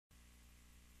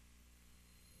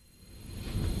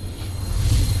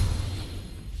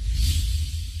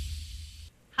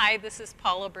Hi, this is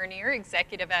Paula Bernier,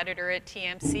 Executive Editor at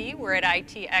TMC. We're at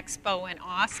IT Expo in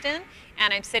Austin,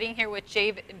 and I'm sitting here with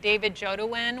David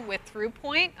Jodoin with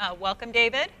Thrupoint. Welcome,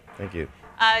 David. Thank you.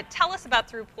 Tell us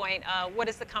about Thrupoint. What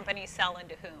does the company sell and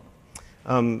to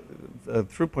whom?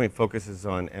 Thrupoint focuses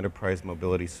on enterprise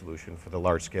mobility solution for the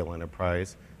large-scale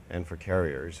enterprise and for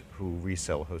carriers who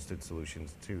resell hosted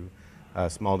solutions to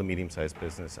small to medium-sized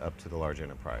business up to the large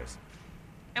enterprise.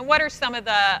 And what are some of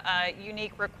the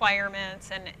unique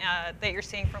requirements and that you're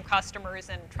seeing from customers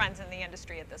and trends in the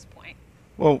industry at this point?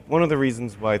 Well, one of the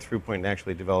reasons why Thrupoint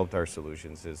actually developed our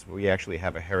solutions is we actually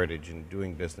have a heritage in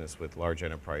doing business with large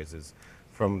enterprises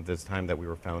from this time that we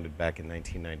were founded back in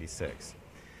 1996.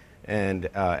 And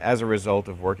as a result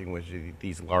of working with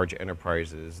these large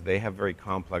enterprises, they have very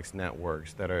complex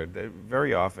networks that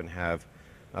very often have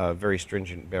very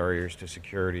stringent barriers to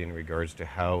security in regards to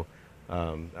how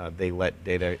they let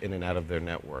data in and out of their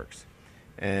networks.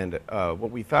 And what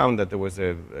we found that there was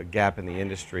a gap in the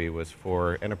industry was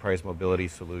for enterprise mobility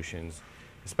solutions,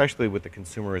 especially with the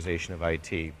consumerization of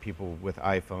IT, people with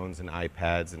iPhones and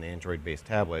iPads and Android-based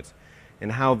tablets,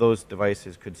 and how those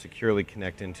devices could securely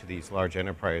connect into these large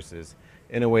enterprises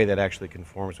in a way that actually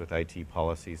conforms with IT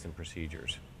policies and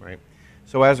procedures, right?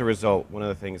 So as a result, one of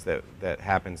the things that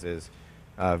happens is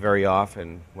very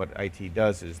often what IT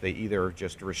does is they either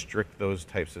just restrict those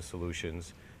types of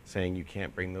solutions, saying you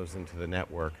can't bring those into the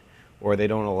network, or they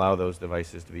don't allow those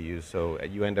devices to be used. So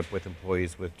you end up with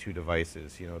employees with two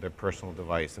devices, you know, their personal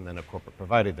device and then a corporate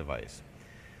provided device.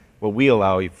 What we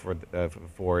allow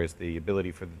for is the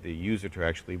ability for the user to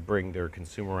actually bring their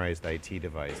consumerized IT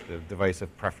device, the device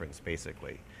of preference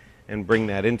basically, and bring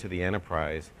that into the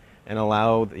enterprise and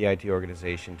allow the IT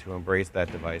organization to embrace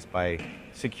that device by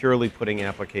securely putting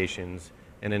applications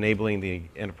and enabling the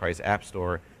enterprise app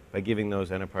store by giving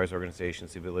those enterprise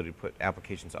organizations the ability to put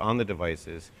applications on the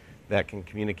devices that can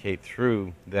communicate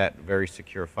through that very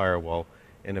secure firewall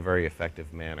in a very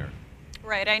effective manner.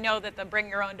 Right, I know that the bring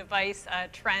your own device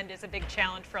trend is a big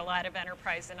challenge for a lot of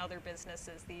enterprise and other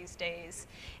businesses these days.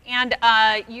 And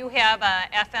you have a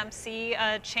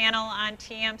FMC channel on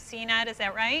TMCnet, is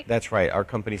that right? That's right. Our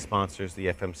company sponsors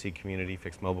the FMC community,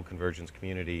 Fixed Mobile Convergence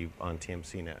community on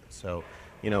TMCnet. So,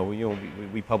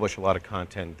 we publish a lot of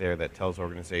content there that tells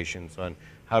organizations on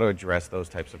how to address those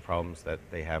types of problems that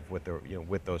they have with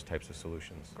with those types of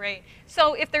solutions. Great.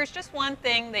 So if there's just one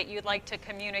thing that you'd like to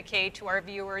communicate to our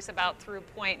viewers about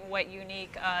Thrupoint and what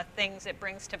unique things it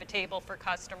brings to the table for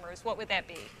customers, what would that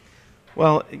be?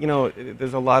 Well,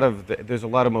 there's a lot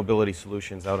of mobility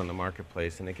solutions out in the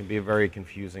marketplace, and it can be a very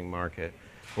confusing market.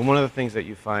 But one of the things that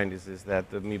you find is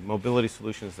that the mobility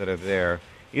solutions that are there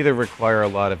either require a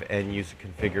lot of end user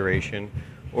configuration,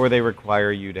 or they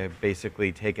require you to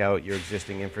basically take out your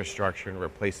existing infrastructure and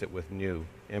replace it with new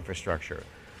infrastructure.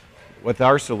 With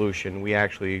our solution, we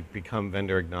actually become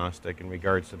vendor agnostic in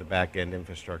regards to the back-end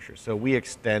infrastructure. So we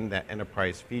extend that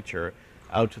enterprise feature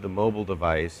out to the mobile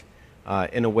device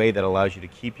in a way that allows you to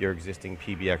keep your existing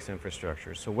PBX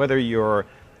infrastructure. So whether you're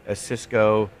a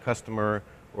Cisco customer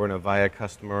or an Avaya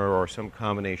customer or some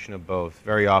combination of both,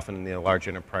 very often in the large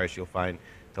enterprise you'll find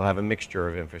they'll have a mixture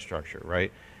of infrastructure, right?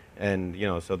 And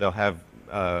so they'll have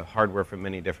hardware from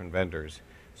many different vendors.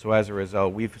 So as a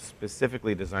result, we've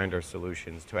specifically designed our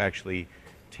solutions to actually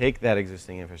take that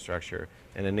existing infrastructure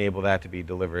and enable that to be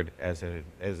delivered as an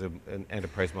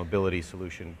enterprise mobility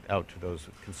solution out to those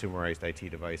consumerized IT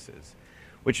devices,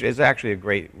 which is actually a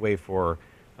great way for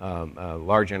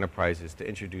large enterprises to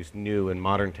introduce new and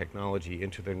modern technology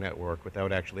into their network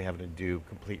without actually having to do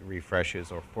complete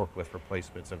refreshes or forklift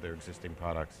replacements of their existing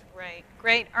products. Right,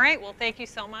 great. All right, well, thank you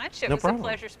so much. It No was problem. a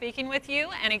pleasure speaking with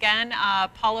you. And again,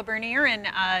 Paula Bernier and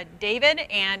David,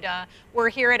 and we're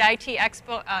here at IT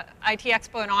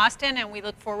Expo in Austin, and we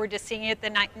look forward to seeing you at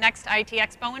the next IT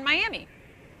Expo in Miami.